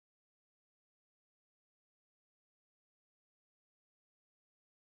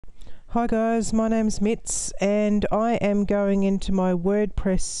Hi guys, my name's Mitz and I am going into my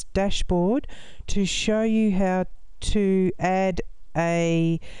WordPress dashboard to show you how to add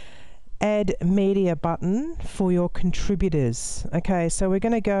a add media button for your contributors. Okay, so we're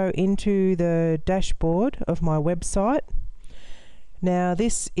going to go into the dashboard of my website. Now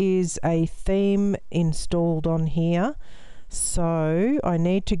this is a theme installed on here, so I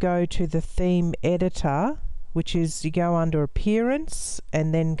need to go to the theme editor, which is you go under appearance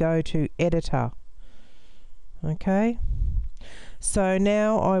and then go to editor. Okay, so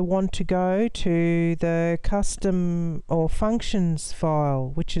now I want to go to the custom or functions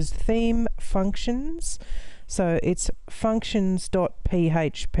file, which is theme functions. So it's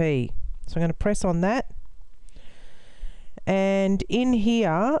functions.php. So I'm going to press on that, and in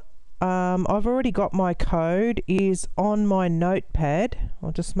here I've already got my code is on my notepad.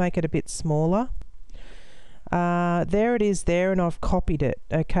 I'll just make it a bit smaller. There it is there, and I've copied it.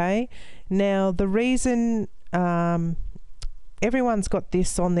 Okay, now the reason everyone's got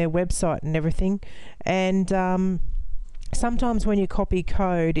this on their website and everything, and sometimes when you copy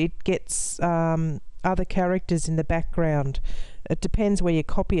code it gets other characters in the background. It depends where you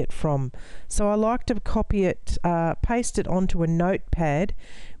copy it from. So I like to copy it, paste it onto a notepad,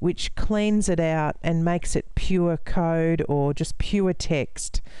 which cleans it out and makes it pure code or just pure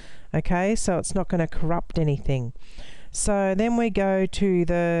text. Okay, so it's not going to corrupt anything. So then we go to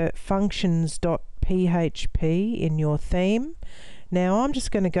the functions.php in your theme. Now I'm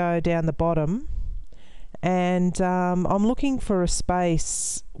just going to go down the bottom, and I'm looking for a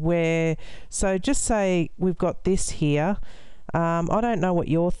space where, so just say we've got this here. I don't know what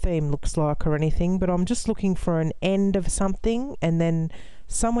your theme looks like or anything, but I'm just looking for an end of something and then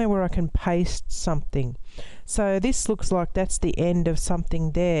somewhere where I can paste something. So this looks like that's the end of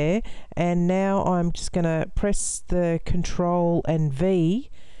something there, and now I'm just going to press the Control and V,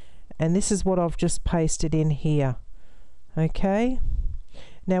 and this is what I've just pasted in here. Okay,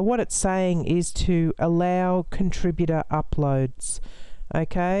 now what it's saying is to allow contributor uploads.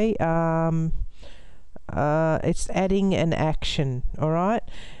 Okay, it's adding an action. Alright,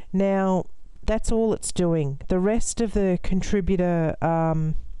 now that's all it's doing. The rest of the contributor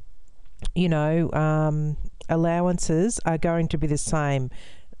allowances are going to be the same.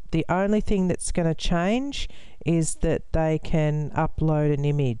 The only thing that's going to change is that they can upload an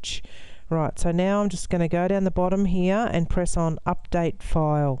image. Right, so now I'm just going to go down the bottom here and press on update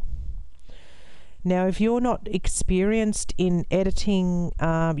file. Now if you're not experienced in editing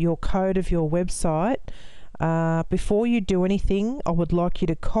your code of your website, before you do anything, I would like you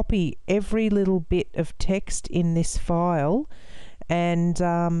to copy every little bit of text in this file and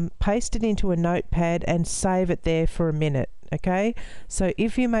paste it into a notepad and save it there for a minute. Okay, so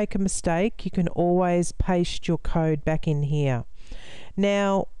if you make a mistake, you can always paste your code back in here.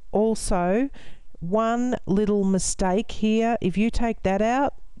 Now also, one little mistake here, if you take that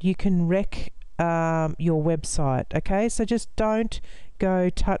out, you can wreck your website. Okay, so just don't go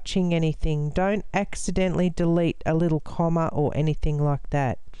touching anything. Don't accidentally delete a little comma or anything like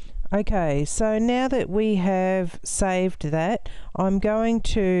that. Okay, so now that we have saved that, I'm going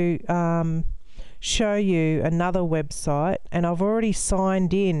to show you another website, and I've already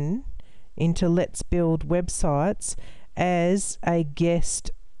signed in into Let's Build Websites as a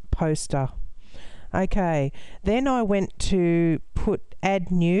guest poster. Okay, then I went to put add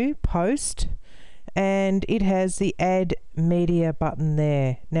new post, and it has the add media button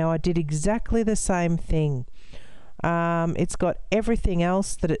there. Now I did exactly the same thing. It's got everything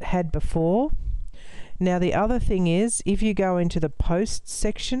else that it had before. Now the other thing is, if you go into the post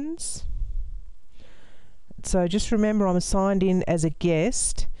sections, so just remember I'm signed in as a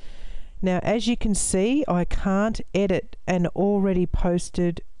guest. Now as you can see, I can't edit an already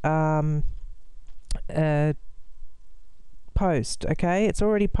posted post. Okay, it's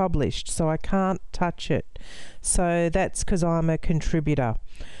already published, so I can't touch it. So that's because I'm a contributor.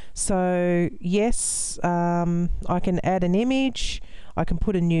 So yes, I can add an image, I can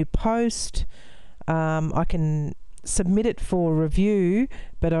put a new post, I can submit it for review,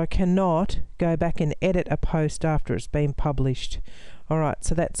 but I cannot go back and edit a post after it's been published. Alright,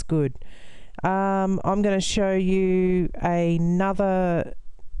 so that's good. I'm going to show you another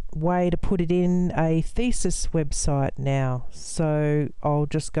way to put it in a thesis website now. So I'll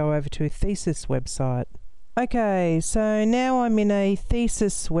just go over to a thesis website. Okay, so now I'm in a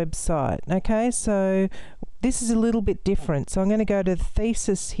thesis website. Okay, so this is a little bit different. So I'm going to go to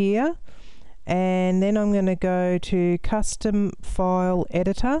thesis here, and then I'm going to go to custom file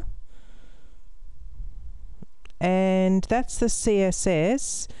editor, and that's the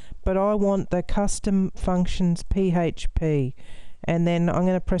CSS, but I want the custom functions PHP. and then I'm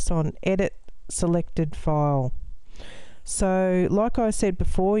going to press on edit selected file. So like I said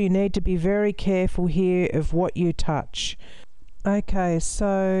before, you need to be very careful here of what you touch. Okay,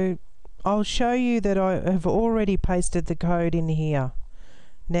 so I'll show you that I have already pasted the code in here.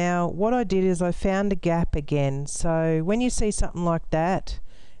 Now what I did is I found a gap again, so when you see something like that,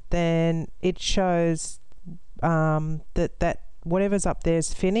 then it shows that whatever's up there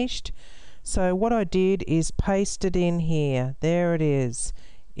is finished. So what I did is paste it in here. There it is.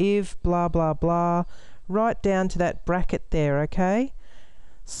 If blah blah blah, right down to that bracket there, okay?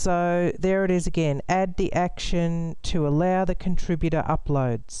 So there it is again. Add the action to allow the contributor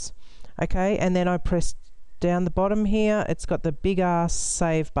uploads. Okay, and then I pressed down the bottom here. It's got the big ass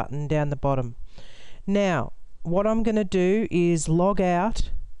save button down the bottom. Now what I'm going to do is log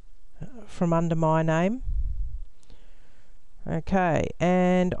out from under my name. Okay,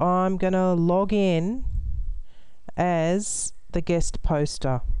 and I'm going to log in as the guest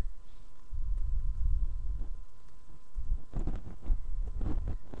poster.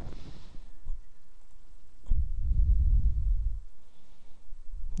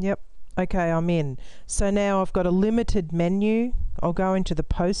 Yep. Okay, I'm in. So now I've got a limited menu. I'll go into the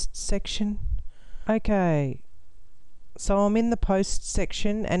post section. Okay, so I'm in the post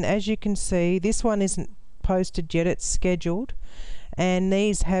section, and as you can see, this one isn't posted yet, it's scheduled, and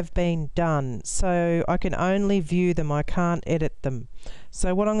these have been done, so I can only view them, I can't edit them.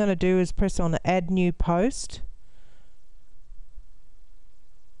 So what I'm going to do is press on add new post.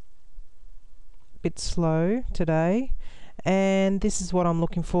 Bit slow today. And this is what I'm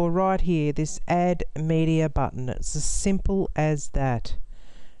looking for right here, this add media button. It's as simple as that.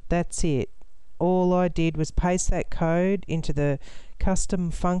 That's it. All I did was paste that code into the custom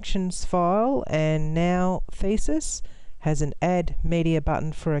functions file, and now Thesis has an add media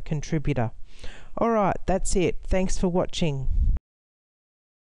button for a contributor. Alright, that's it. Thanks for watching.